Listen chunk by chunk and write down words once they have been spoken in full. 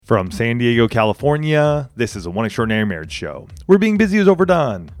From San Diego, California, this is a One Extraordinary Marriage show. Where being busy is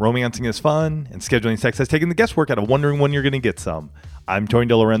overdone, romancing is fun, and scheduling sex has taken the guesswork out of wondering when you're going to get some. I'm Tony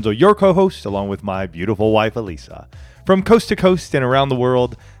DeLorenzo, your co-host, along with my beautiful wife, Elisa. From coast to coast and around the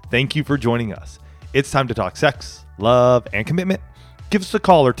world, thank you for joining us. It's time to talk sex, love, and commitment. Give us a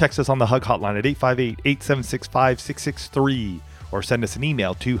call or text us on the HUG hotline at 858-876-5663 or send us an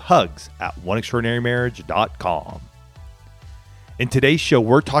email to hugs@oneextraordinarymarriage.com. In today's show,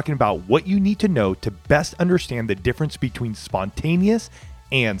 we're talking about what you need to know to best understand the difference between spontaneous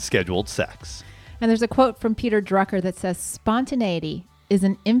and scheduled sex. And there's a quote from Peter Drucker that says, "Spontaneity is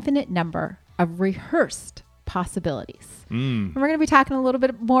an infinite number of rehearsed possibilities." And we're going to be talking a little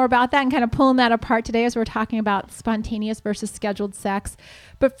bit more about that and kind of pulling that apart today as we're talking about spontaneous versus scheduled sex.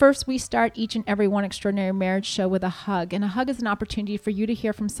 But first, we start each and every One Extraordinary Marriage show with a hug. And a hug is an opportunity for you to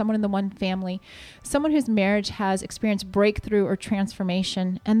hear from someone in the one family, someone whose marriage has experienced breakthrough or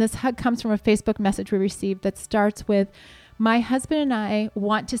transformation. And this hug comes from a Facebook message we received that starts with, "My husband and I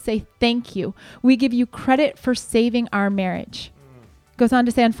want to say thank you. We give you credit for saving our marriage." Goes on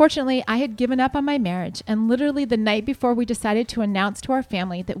to say, "Unfortunately, I had given up on my marriage, and literally the night before we decided to announce to our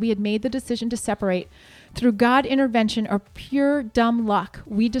family that we had made the decision to separate, through God intervention or pure dumb luck,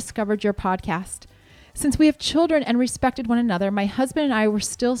 we discovered your podcast. Since we have children and respected one another, my husband and I were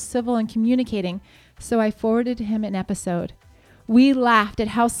still civil and communicating, so I forwarded him an episode. We laughed at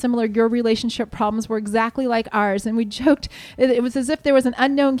how similar your relationship problems were exactly like ours, and we joked it was as if there was an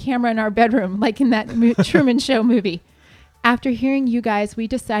unknown camera in our bedroom, like in that Truman Show movie. After hearing you guys, we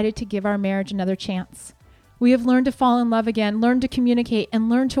decided to give our marriage another chance. We have learned to fall in love again, learned to communicate, and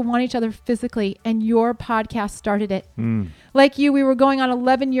learned to want each other physically, and your podcast started it. Like you, we were going on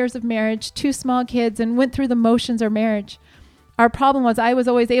 11 years of marriage, 2 small kids, and went through the motions of marriage. Our problem was I was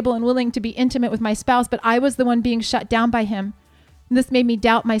always able and willing to be intimate with my spouse, but I was the one being shut down by him. This made me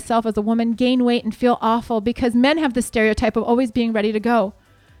doubt myself as a woman, gain weight, and feel awful because men have the stereotype of always being ready to go.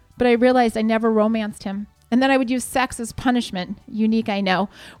 But I realized I never romanced him. And then I would use sex as punishment, unique I know,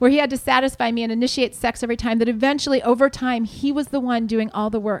 where he had to satisfy me and initiate sex every time, that eventually over time, he was the one doing all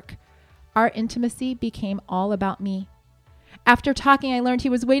the work. Our intimacy became all about me. After talking, I learned he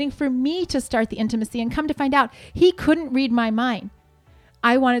was waiting for me to start the intimacy, and come to find out, he couldn't read my mind.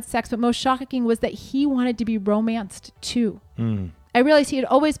 I wanted sex, but most shocking was that he wanted to be romanced too. I realized he had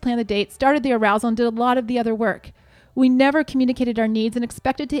always planned the date, started the arousal, and did a lot of the other work. We never communicated our needs and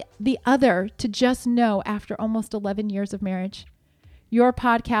expected the other to just know after almost 11 years of marriage. Your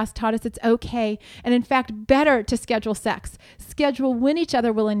podcast taught us it's okay, and in fact, better to schedule sex, schedule when each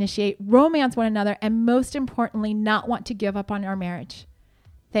other will initiate, romance one another, and most importantly, not want to give up on our marriage.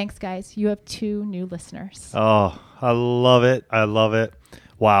 Thanks, guys. You have 2 new listeners." Oh, I love it. I love it.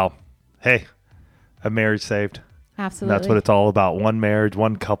 Wow. Hey, a marriage saved. Absolutely. And that's what it's all about. One marriage,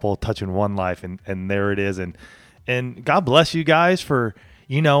 one couple, touching one life, and there it is. And God bless you guys for,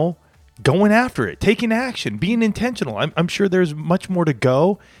 going after it, taking action, being intentional. I'm sure there's much more to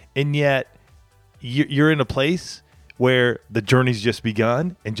go, and yet you're in a place where the journey's just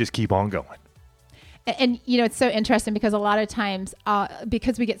begun and just keep on going. And, it's so interesting because a lot of times,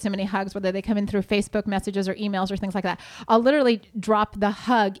 because we get so many hugs, whether they come in through Facebook messages or emails or things like that, I'll literally drop the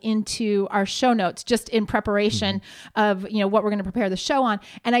hug into our show notes just in preparation of, what we're going to prepare the show on.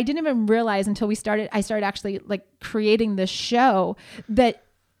 And I didn't even realize until I started actually creating this show that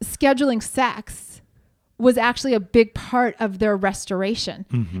scheduling sex was actually a big part of their restoration.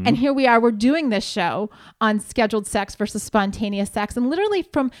 And here we are, we're doing this show on scheduled sex versus spontaneous sex. And literally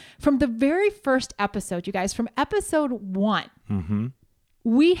from the very first episode, you guys, from episode 1,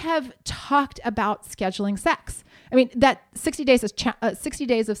 we have talked about scheduling sex. I mean, that 60 days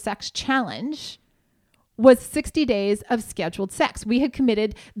of sex challenge was 60 days of scheduled sex. We had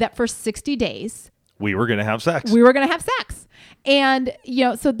committed that for 60 days, we were going to have sex. And,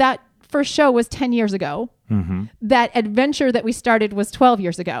 so that first show was 10 years ago. That adventure that we started was 12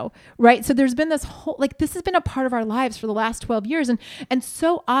 years ago, right? So there's been this whole, this has been a part of our lives for the last 12 years. And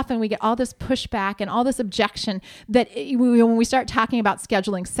so often we get all this pushback and all this objection that when we start talking about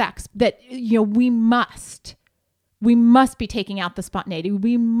scheduling sex, that, we must be taking out the spontaneity.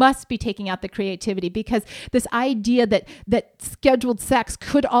 We must be taking out the creativity, because this idea that scheduled sex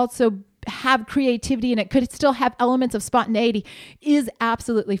could also have creativity and it could still have elements of spontaneity is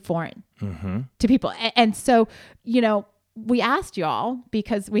absolutely foreign to people. And so, we asked y'all,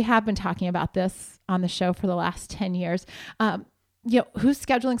 because we have been talking about this on the show for the last 10 years, who's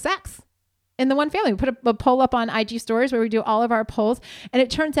scheduling sex in the one family? We put a poll up on IG stories where we do all of our polls. And it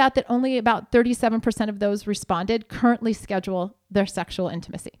turns out that only about 37% of those responded currently schedule their sexual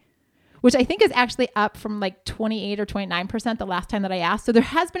intimacy. which I think is actually up from like 28 or 29% the last time that I asked. So there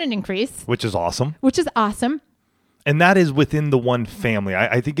has been an increase. Which is awesome. And that is within the one family.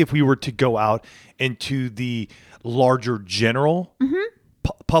 I think if we were to go out into the larger general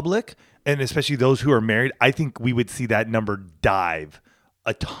public, and especially those who are married, I think we would see that number dive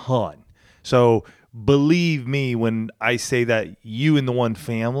a ton. So believe me when I say that you and the one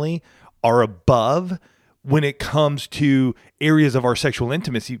family are above when it comes to areas of our sexual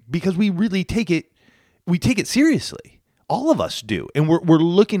intimacy, because we really take it seriously. All of us do. And we're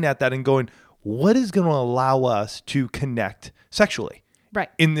looking at that and going, what is going to allow us to connect sexually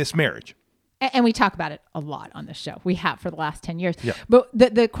in this marriage? And we talk about it a lot on this show. We have for the last 10 years. Yeah. But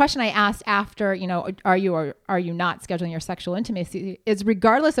the question I asked after, are you or are you not scheduling your sexual intimacy is,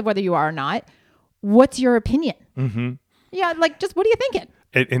 regardless of whether you are or not, what's your opinion? Mm-hmm. Yeah, like, just what are you thinking?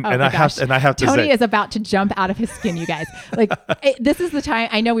 And I have to Tony say, is about to jump out of his skin, you guys. Like, this is the time.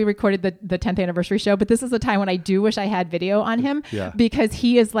 I know we recorded the 10th anniversary show, but this is the time when I do wish I had video on him, because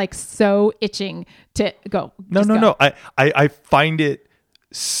he is like so itching to go. No. I find it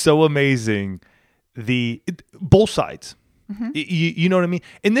so amazing. Both sides, you know what I mean?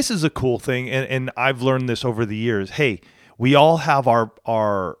 And this is a cool thing. And I've learned this over the years. Hey, we all have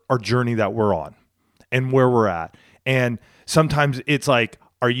our journey that we're on and where we're at. And sometimes it's like,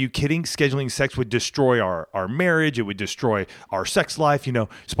 are you kidding? Scheduling sex would destroy our marriage. It would destroy our sex life.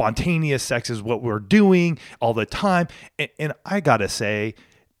 Spontaneous sex is what we're doing all the time. And I gotta say,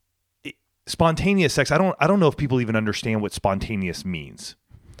 spontaneous sex, I don't know if people even understand what spontaneous means.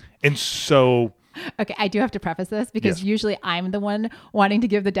 And so... Okay, I do have to preface this because usually I'm the one wanting to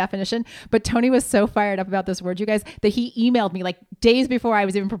give the definition, but Tony was so fired up about this word, you guys, that he emailed me like days before I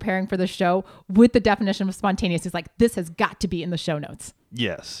was even preparing for the show with the definition of spontaneous. He's like, this has got to be in the show notes.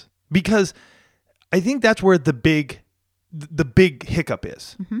 Yes, because I think that's where the big hiccup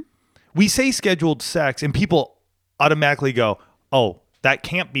is. Mm-hmm. We say scheduled sex and people automatically go, oh, that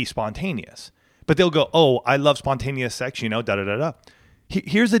can't be spontaneous. But they'll go, oh, I love spontaneous sex, da-da-da-da.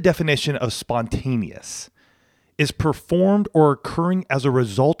 Here's a definition of spontaneous: is performed or occurring as a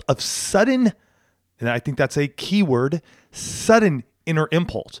result of sudden, and I think that's a key word, sudden inner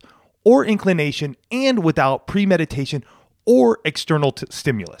impulse or inclination, and without premeditation or external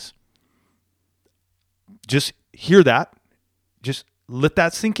stimulus. Just hear that. Just let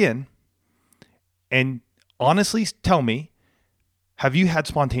that sink in. And honestly tell me, have you had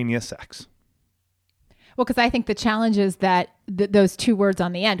spontaneous sex? Well, because I think the challenge is that those two words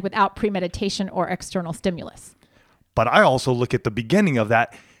on the end, without premeditation or external stimulus. But I also look at the beginning of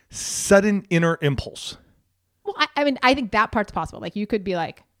that, sudden inner impulse. Well, I think that part's possible. Like, you could be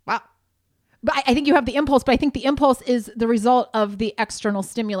like, wow. But I think you have the impulse, but I think the impulse is the result of the external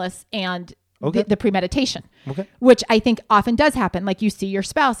stimulus and the premeditation, which I think often does happen. Like, you see your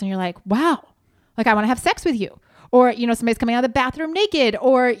spouse and you're like, wow, like, I want to have sex with you. Or, somebody's coming out of the bathroom naked,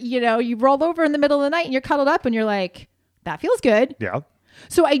 or, you roll over in the middle of the night and you're cuddled up and you're like, that feels good. Yeah.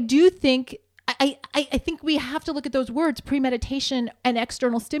 So I do think, I think we have to look at those words, premeditation and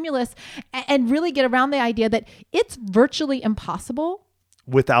external stimulus, and really get around the idea that it's virtually impossible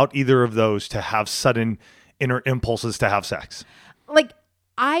without either of those to have sudden inner impulses to have sex. Like,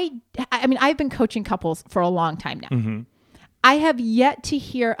 I've been coaching couples for a long time now. Mm-hmm. I have yet to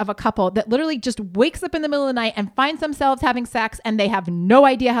hear of a couple that literally just wakes up in the middle of the night and finds themselves having sex and they have no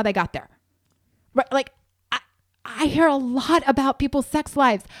idea how they got there. Right? Like, I hear a lot about people's sex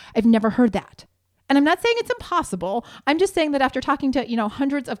lives. I've never heard that. And I'm not saying it's impossible. I'm just saying that after talking to,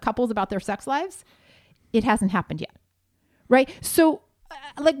 hundreds of couples about their sex lives, it hasn't happened yet. Right? So,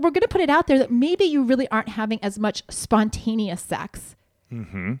 we're going to put it out there that maybe you really aren't having as much spontaneous sex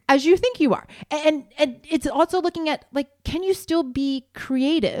as you think you are. And it's also looking at, like, can you still be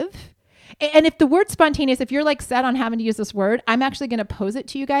creative? And if the word spontaneous, if you're like set on having to use this word, I'm actually going to pose it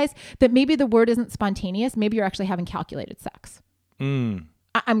to you guys that maybe the word isn't spontaneous. Maybe you're actually having calculated sex. I'm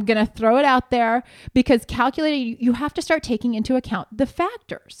going to throw it out there, because calculated, you have to start taking into account the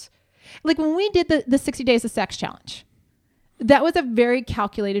factors. Like, when we did the 60 Days of Sex Challenge, that was a very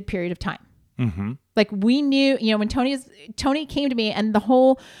calculated period of time. Mm-hmm. Like, we knew, when Tony came to me, and the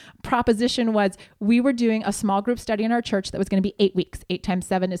whole proposition was, we were doing a small group study in our church that was going to be 8 weeks. 8 times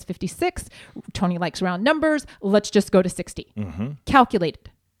 7 is 56. Tony likes round numbers. Let's just go to 60. Mm-hmm.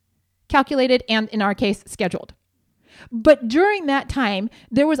 Calculated, and in our case, scheduled. But during that time,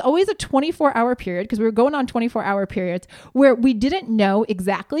 there was always a 24-hour period, because we were going on 24-hour periods, where we didn't know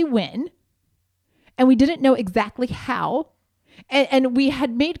exactly when, and we didn't know exactly how. And we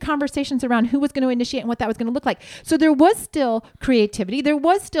had made conversations around who was going to initiate and what that was going to look like. So there was still creativity. There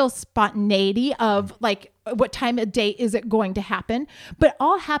was still spontaneity of like, what time of day is it going to happen? But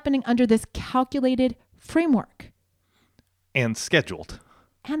all happening under this calculated framework. And scheduled.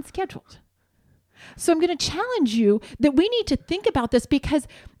 So I'm going to challenge you that we need to think about this, because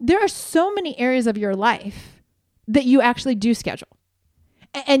there are so many areas of your life that you actually do schedule.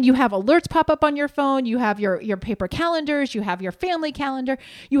 And you have alerts pop up on your phone. You have your paper calendars. You have your family calendar.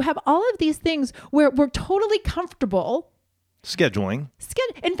 You have all of these things where we're totally comfortable scheduling.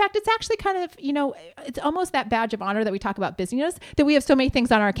 In fact, it's actually kind of, it's almost that badge of honor that we talk about busyness, that we have so many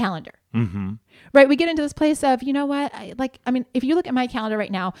things on our calendar. Mm-hmm. Right? We get into this place of, you know what? If you look at my calendar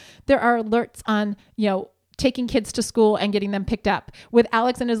right now, there are alerts on, taking kids to school and getting them picked up. With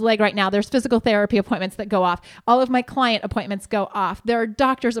Alex and his leg right now, there's physical therapy appointments that go off. All of my client appointments go off. There are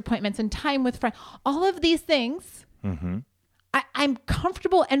doctor's appointments and time with friends. All of these things, mm-hmm. I'm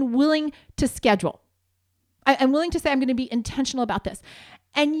comfortable and willing to schedule. I'm willing to say I'm going to be intentional about this.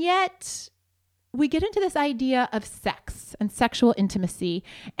 And yet we get into this idea of sex and sexual intimacy,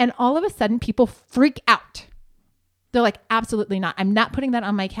 and all of a sudden people freak out. They're like, absolutely not. I'm not putting that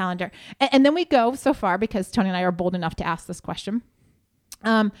on my calendar. And then we go so far, because Tony and I are bold enough to ask this question.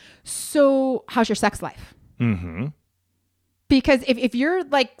 So how's your sex life? Mm-hmm. Because if you're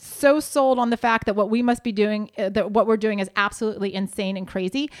like so sold on the fact that what we must be doing, that what we're doing is absolutely insane and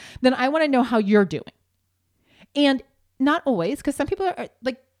crazy, then I want to know how you're doing. And not always, because some people are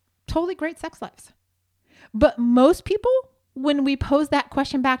like totally great sex lives. But most people, when we pose that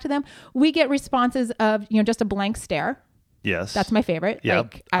question back to them, we get responses of, just a blank stare. Yes. That's my favorite.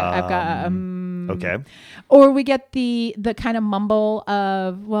 Yep. Like I've got, okay. Or we get the kind of mumble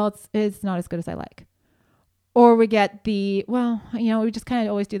of, well, it's not as good as I like. Or we get the, well, we just kind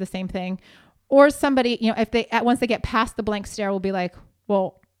of always do the same thing. Or somebody, if once they get past the blank stare, will be like,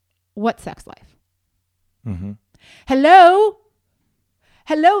 well, what sex life? Mm-hmm. Hello.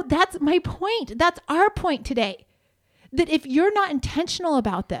 That's my point. That's our point today. That if you're not intentional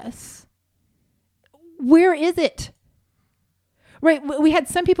about this, where is it? Right. We had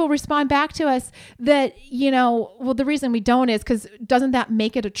some people respond back to us that, well, the reason we don't is because doesn't that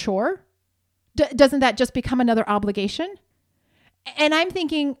make it a chore? Doesn't that just become another obligation? And I'm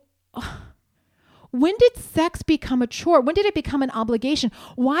thinking, when did sex become a chore? When did it become an obligation?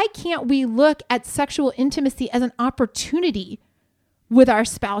 Why can't we look at sexual intimacy as an opportunity with our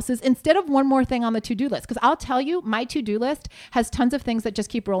spouses instead of one more thing on the to-do list? Because I'll tell you, my to-do list has tons of things that just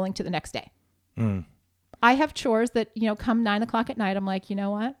keep rolling to the next day. Mm. I have chores that, come 9:00 at night, I'm like, you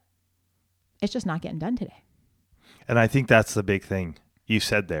know what? It's just not getting done today. And I think that's the big thing you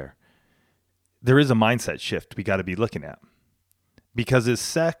said there. There is a mindset shift we got to be looking at. Because is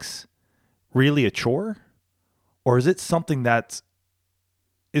sex really a chore? Or is it something that's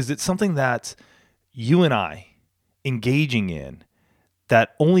you and I engaging in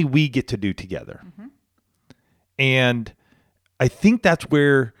that only we get to do together? Mm-hmm. And I think that's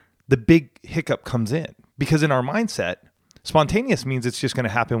where the big hiccup comes in. Because in our mindset, spontaneous means it's just going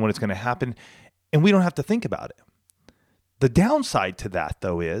to happen when it's going to happen, and we don't have to think about it. The downside to that,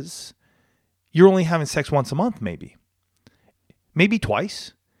 though, is you're only having sex once a month, maybe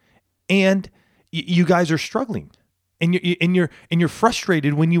twice, and you guys are struggling, and you're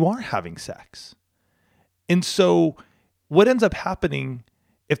frustrated when you are having sex. And so what ends up happening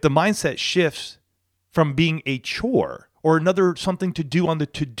if the mindset shifts from being a chore or another something to do on the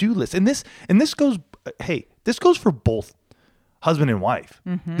to-do list? And this goes, this goes for both husband and wife.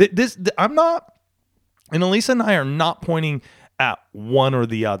 Mm-hmm. I'm not, and Elisa and I are not pointing at one or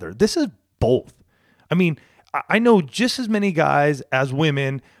the other. This is both. I mean, I know just as many guys as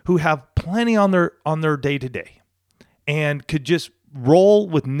women who have plenty on their day-to-day and could just roll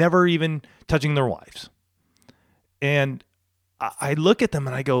with never even touching their wives. And I look at them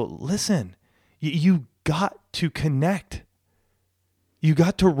and I go, listen, you got to connect. You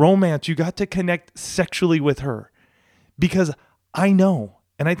got to romance. You got to connect sexually with her. Because I know,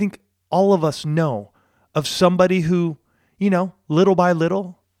 and I think all of us know, of somebody who, little by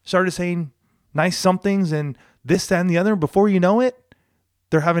little started saying nice somethings and this, that, and the other. Before you know it,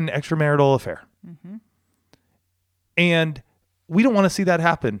 they're having an extramarital affair. Mm-hmm. And we don't want to see that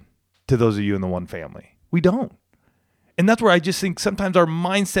happen to those of you in the one family. We don't. And that's where I just think sometimes our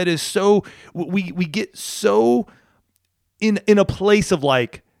mindset is so, we get so in a place of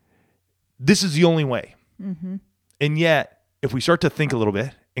like, this is the only way. Mm-hmm. And yet, if we start to think a little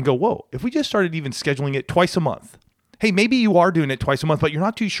bit and go, whoa, if we just started even scheduling it twice a month, hey, maybe you are doing it twice a month, but you're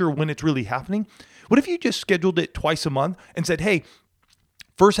not too sure when it's really happening. What if you just scheduled it twice a month and said, hey,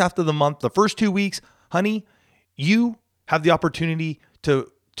 first half of the month, the first 2 weeks, honey, you have the opportunity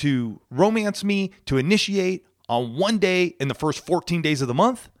to romance me, to initiate on one day in the first 14 days of the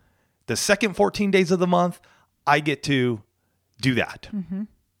month. The second 14 days of the month, I get to do that. Mm-hmm.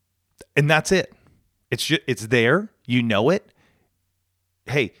 And that's it. It's there. You know it.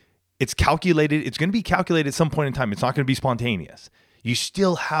 Hey, it's calculated. It's going to be calculated at some point in time. It's not going to be spontaneous. You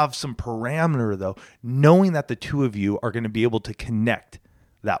still have some parameter, though, knowing that the two of you are going to be able to connect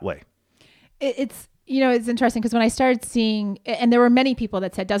that way. It's interesting because when I started seeing, and there were many people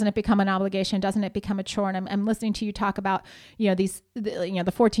that said, doesn't it become an obligation? Doesn't it become a chore? And I'm listening to you talk about,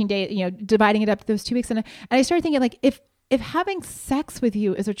 the 14 day, dividing it up to those 2 weeks. And I started thinking, like, if having sex with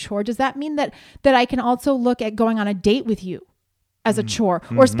you is a chore, does that mean that I can also look at going on a date with you as a chore,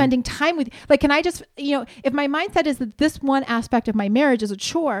 or spending time with, like, can I just, if my mindset is that this one aspect of my marriage is a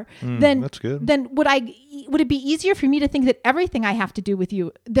chore, then that's good. Then would it be easier for me to think that everything I have to do with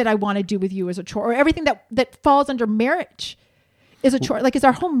you, that I want to do with you, is a chore, or everything that falls under marriage is a chore? Like, is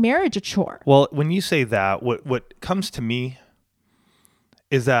our whole marriage a chore? Well, when you say that, what comes to me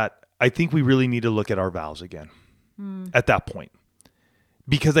is that I think we really need to look at our vows again at that point,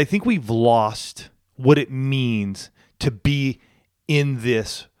 because I think we've lost what it means to be in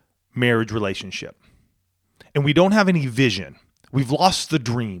this marriage relationship. And we don't have any vision. We've lost the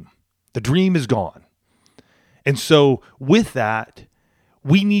dream. The dream is gone. And so with that,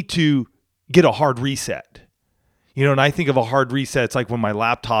 we need to get a hard reset. And I think of a hard reset, it's like when my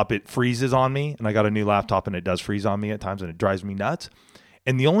laptop, it freezes on me, and I got a new laptop and it does freeze on me at times and it drives me nuts.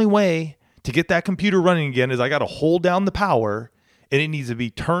 And the only way to get that computer running again is I got to hold down the power, and it needs to be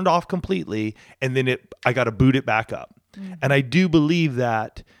turned off completely. And then I got to boot it back up. Mm-hmm. And I do believe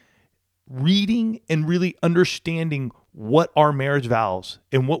that reading and really understanding what our marriage vows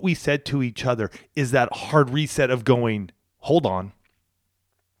and what we said to each other is that hard reset of going, hold on,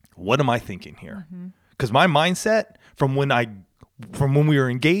 what am I thinking here? Because my mindset from when we were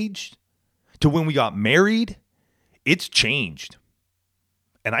engaged to when we got married, it's changed.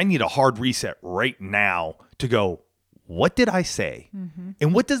 And I need a hard reset right now to go, what did I say?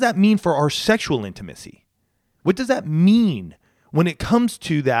 And what does that mean for our sexual intimacy? What does that mean when it comes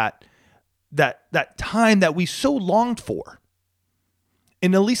to that time that we so longed for?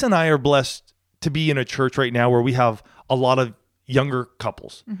 And Elisa and I are blessed to be in a church right now where we have a lot of younger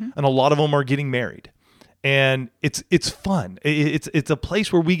couples, and a lot of them are getting married, and it's fun. It's a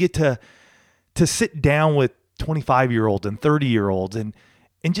place where we get to sit down with 25-year-olds and 30-year-olds and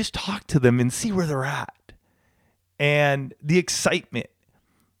just talk to them and see where they're at, and the excitement.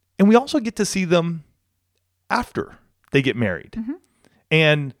 And we also get to see them after they get married,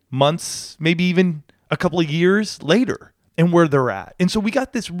 and months, maybe even a couple of years later, and where they're at. And so we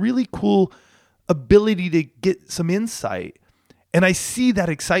got this really cool ability to get some insight. And I see that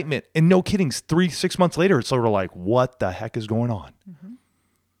excitement, and no kidding, 3-6 months later, it's sort of like, what the heck is going on?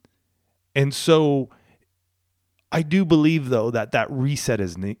 And so I do believe, though, that reset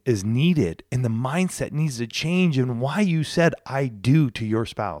is needed, and the mindset needs to change, and why you said I do to your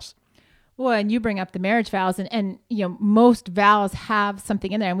spouse. Well, and you bring up the marriage vows, and most vows have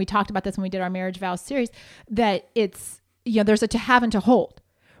something in there. And we talked about this when we did our marriage vows series, that it's, there's a to have and to hold,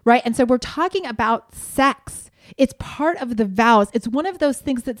 right? And so we're talking about sex. It's part of the vows. It's one of those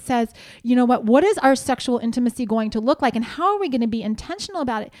things that says, what is our sexual intimacy going to look like, and how are we going to be intentional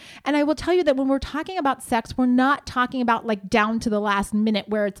about it? And I will tell you that when we're talking about sex, we're not talking about like down to the last minute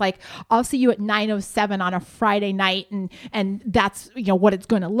where it's like, I'll see you at 9:07 on a Friday night, and that's, what it's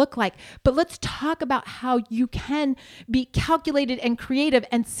going to look like. But let's talk about how you can be calculated and creative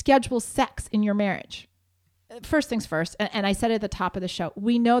and schedule sex in your marriage. First things first, and I said at the top of the show,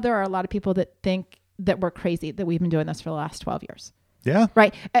 we know there are a lot of people that think that we're crazy, that we've been doing this for the last 12 years. Yeah.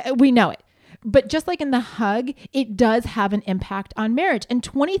 Right. We know it. But just like in the hug, it does have an impact on marriage. And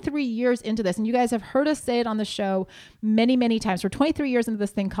 23 years into this, and you guys have heard us say it on the show many, many times, we're 23 years into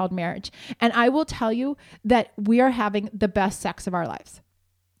this thing called marriage. And I will tell you that we are having the best sex of our lives.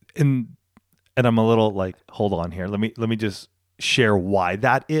 And I'm a little like, hold on here. Let me just share why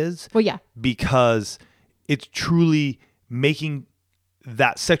that is. Well, yeah. Because it's truly making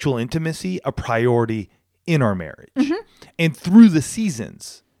that sexual intimacy a priority in our marriage. And through the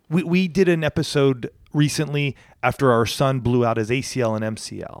seasons, we did an episode recently after our son blew out his ACL and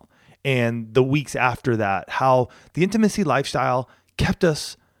MCL, and the weeks after that, how the intimacy lifestyle kept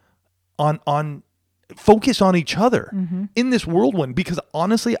us on focus on each other in this whirlwind. Because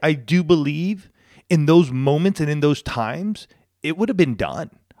honestly, I do believe in those moments and in those times, it would have been done.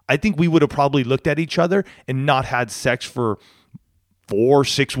 I think we would have probably looked at each other and not had sex for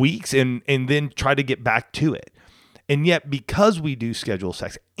 4-6 weeks and then try to get back to it. And yet, because we do schedule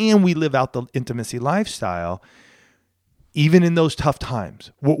sex and we live out the intimacy lifestyle, even in those tough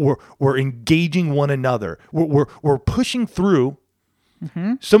times, we're engaging one another. We're pushing through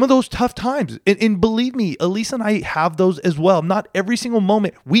some of those tough times. And believe me, Elisa and I have those as well. Not every single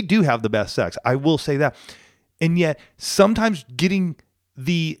moment. We do have the best sex. I will say that. And yet sometimes getting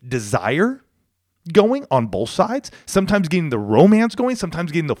the desire going on both sides, sometimes getting the romance going,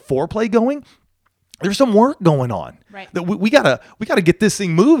 sometimes getting the foreplay going, there's some work going on. Right. That we gotta get this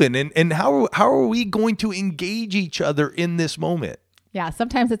thing moving. And how are we going to engage each other in this moment? Yeah,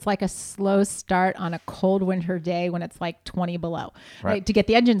 sometimes it's like a slow start on a cold winter day when it's like 20 below, right? To get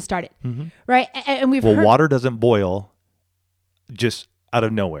the engine started, right? And we've heard... water doesn't boil just out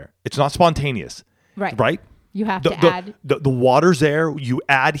of nowhere. It's not spontaneous, right? You have to add... The water's there. You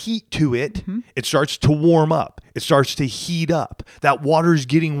add heat to it. It starts to warm up. It starts to heat up. That water's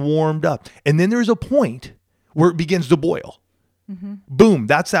getting warmed up. And then there's a point where it begins to boil. Boom.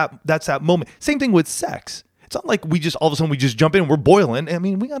 That's that moment. Same thing with sex. It's not like we just all of a sudden we just jump in and we're boiling. I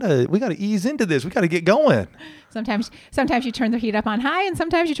mean, we gotta ease into this. We gotta get going. Sometimes you turn the heat up on high, and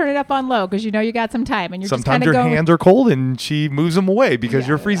sometimes you turn it up on low because you know you got some time, and you're sometimes just her hands are cold and she moves them away because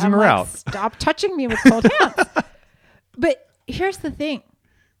you're freezing her out. Stop touching me with cold hands. But here's the thing.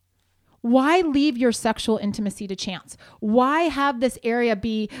 Why leave your sexual intimacy to chance? Why have this area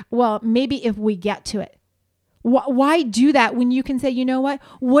be, well, maybe if we get to it? Why do that when you can say, you know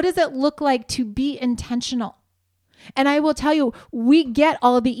what does it look like to be intentional? And I will tell you, we get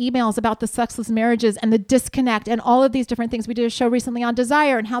all of the emails about the sexless marriages and the disconnect and all of these different things. We did a show recently on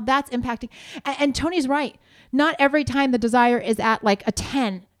desire and how that's impacting. And Tony's right. Not every time the desire is at like a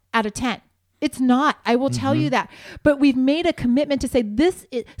 10 out of 10. It's not. I will tell you that. But we've made a commitment to say this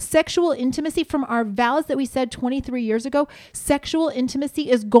is sexual intimacy from our vows that we said 23 years ago. Sexual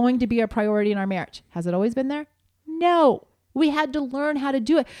intimacy is going to be a priority in our marriage. Has it always been there? No. We had to learn how to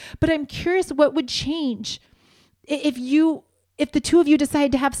do it. But I'm curious what would change if the two of you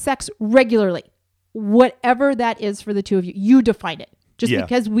decide to have sex regularly, whatever that is for the two of you. You define it. Just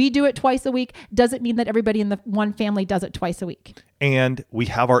because we do it twice a week doesn't mean that everybody in the one family does it twice a week. And we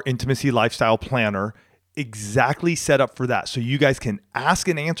have our intimacy lifestyle planner exactly set up for that. So you guys can ask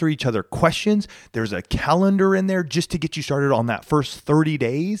and answer each other questions. There's a calendar in there just to get you started on that first 30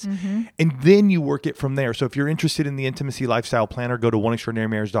 days. And then you work it from there. So if you're interested in the intimacy lifestyle planner, go to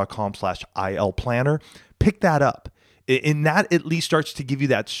oneextraordinarymarriage.com/IL planner. Pick that up. And that at least starts to give you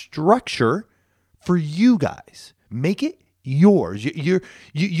that structure for you guys. Make it yours.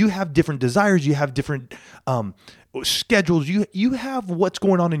 You have different desires. You have different schedules. You have what's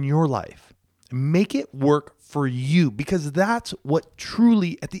going on in your life. Make it work for you, because that's what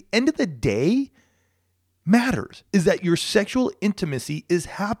truly, at the end of the day, matters, is that your sexual intimacy is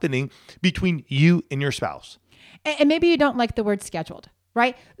happening between you and your spouse. And maybe you don't like the word scheduled,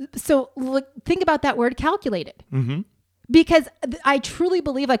 right? So think about that word calculated. Because I truly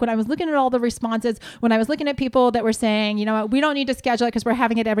believe, like when I was looking at all the responses, when I was looking at people that were saying, you know what, we don't need to schedule it because we're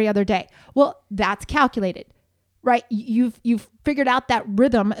having it every other day. Well, that's calculated, right? You've figured out that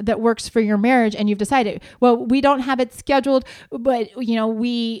rhythm that works for your marriage, and you've decided, well, we don't have it scheduled, but you know,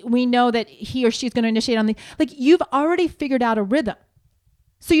 we know that he or she's going to initiate on you've already figured out a rhythm.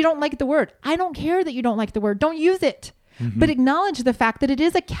 So you don't like the word. I don't care that you don't like the word. Don't use it. But acknowledge the fact that it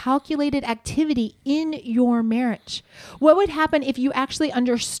is a calculated activity in your marriage. What would happen if you actually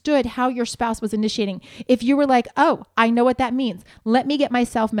understood how your spouse was initiating? If you were like, oh, I know what that means. Let me get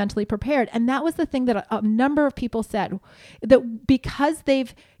myself mentally prepared. And that was the thing that a number of people said, that because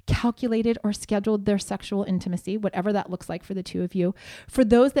they've calculated or scheduled their sexual intimacy, whatever that looks like for the two of you, for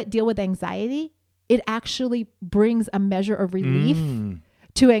those that deal with anxiety, it actually brings a measure of relief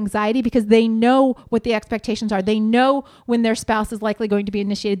to anxiety, because they know what the expectations are. They know when their spouse is likely going to be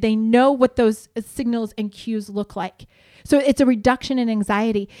initiated. They know what those signals and cues look like. So it's a reduction in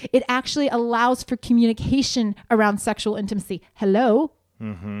anxiety. It actually allows for communication around sexual intimacy. Hello?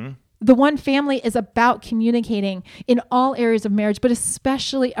 The One Family is about communicating in all areas of marriage, but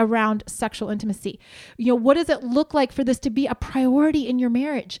especially around sexual intimacy. You know, what does it look like for this to be a priority in your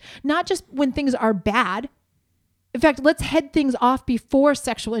marriage? Not just when things are bad. In fact, let's head things off before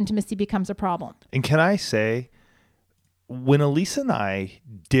sexual intimacy becomes a problem. And can I say, when Elisa and I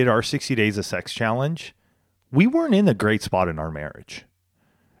did our 60 Days of Sex Challenge, we weren't in a great spot in our marriage.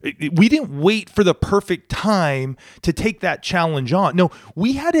 We didn't wait for the perfect time to take that challenge on. No,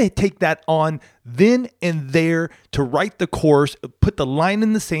 we had to take that on then and there to write the course, put the line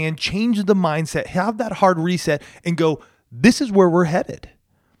in the sand, change the mindset, have that hard reset, and go, this is where we're headed.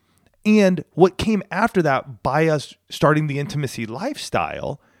 And what came after that, by us starting the intimacy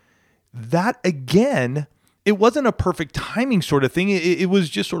lifestyle, that again, it wasn't a perfect timing sort of thing. It was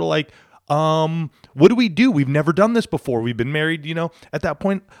just sort of like, What do we do? We've never done this before. We've been married, at that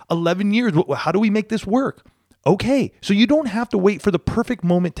point, 11 years. How do we make this work? Okay, so you don't have to wait for the perfect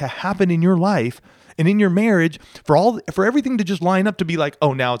moment to happen in your life and in your marriage for everything to just line up to be like,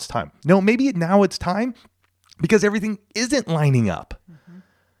 oh, now it's time. No, maybe now it's time because everything isn't lining up.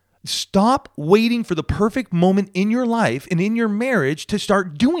 Stop waiting for the perfect moment in your life and in your marriage to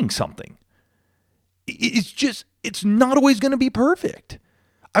start doing something. It's not always going to be perfect.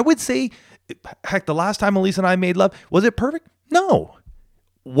 I would say, heck, the last time Elise and I made love, was it perfect? No.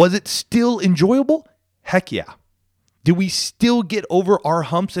 Was it still enjoyable? Heck yeah. Do we still get over our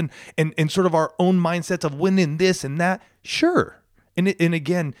humps and sort of our own mindsets of winning this and that? Sure. And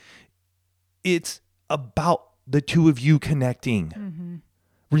again, it's about the two of you connecting. Mm-hmm.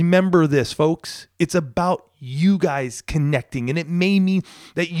 Remember this, folks. It's about you guys connecting. And it may mean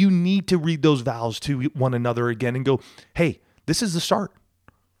that you need to read those vows to one another again and go, hey, this is the start.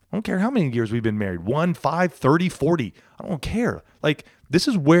 I don't care how many years we've been married. 1, 5, 30, 40. I don't care. Like, this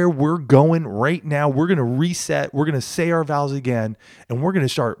is where we're going right now. We're going to reset. We're going to say our vows again, and we're going to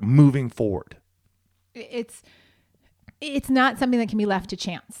start moving forward. It's not something that can be left to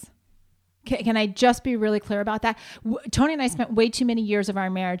chance. Can I just be really clear about that? Tony and I spent way too many years of our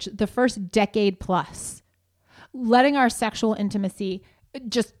marriage, the first decade plus, letting our sexual intimacy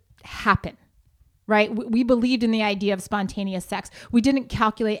just happen, right? We believed in the idea of spontaneous sex. We didn't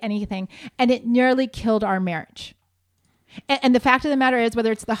calculate anything, and it nearly killed our marriage. And the fact of the matter is,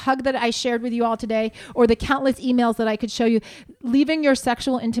 whether it's the hug that I shared with you all today or the countless emails that I could show you, leaving your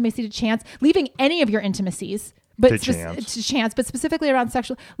sexual intimacy to chance, leaving any of your intimacies, to chance, but specifically around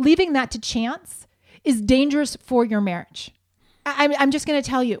sexual, leaving that to chance is dangerous for your marriage. I'm just going to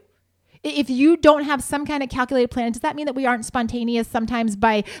tell you, if you don't have some kind of calculated plan, does that mean that we aren't spontaneous sometimes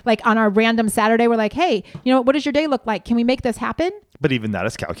by, like, on our random Saturday, we're like, hey, what does your day look like? Can we make this happen? But even that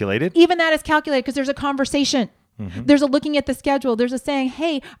is calculated. Even that is calculated because there's a conversation. Mm-hmm. There's a looking at the schedule. There's a saying,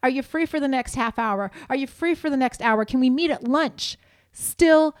 hey, are you free for the next half hour? Are you free for the next hour? Can we meet at lunch?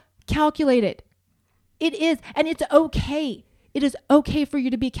 Still calculated. It is. And it's okay. It is okay for you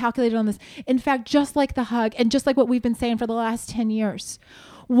to be calculated on this. In fact, just like the hug and just like what we've been saying for the last 10 years,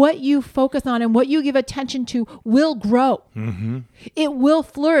 what you focus on and what you give attention to will grow. Mm-hmm. It will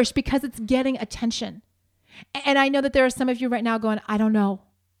flourish because it's getting attention. And I know that there are some of you right now going, I don't know.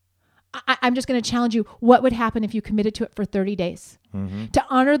 I'm just going to challenge you. What would happen if you committed to it for 30 days? Mm-hmm. To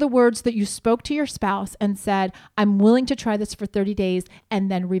honor the words that you spoke to your spouse and said, I'm willing to try this for 30 days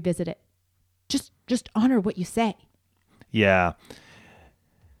and then revisit it. Just honor what you say. Yeah.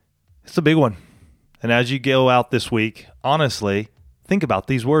 It's a big one. And as you go out this week, honestly, think about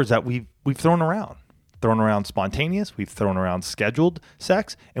these words that we've thrown around. Thrown around spontaneous, we've thrown around scheduled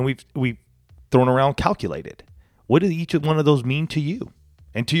sex, and we've thrown around calculated. What do each one of those mean to you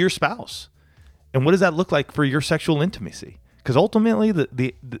and to your spouse? And what does that look like for your sexual intimacy? Because ultimately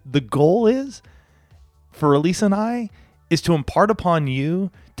the goal is for Elise and I is to impart upon you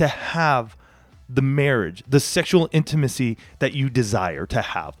to have the marriage, the sexual intimacy that you desire to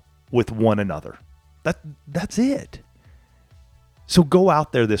have with one another. That's it. So go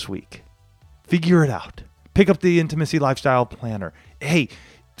out there this week. Figure it out. Pick up the Intimacy Lifestyle Planner. Hey,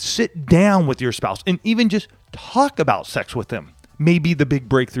 sit down with your spouse and even just talk about sex with them. Maybe the big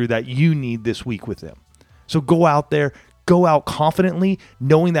breakthrough that you need this week with them. So go out there, go out confidently,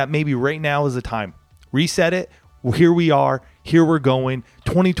 knowing that maybe right now is the time. Reset it. Here we are. Here we're going.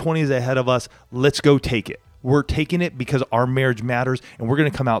 2020 is ahead of us. Let's go take it. We're taking it because our marriage matters, and we're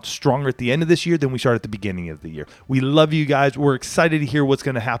going to come out stronger at the end of this year than we started at the beginning of the year. We love you guys. We're excited to hear what's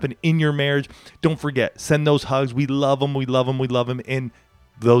going to happen in your marriage. Don't forget, send those hugs. We love them. We love them. We love them. And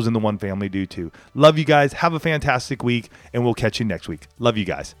those in the One Family do too. Love you guys. Have a fantastic week, and we'll catch you next week. Love you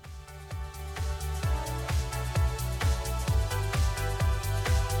guys.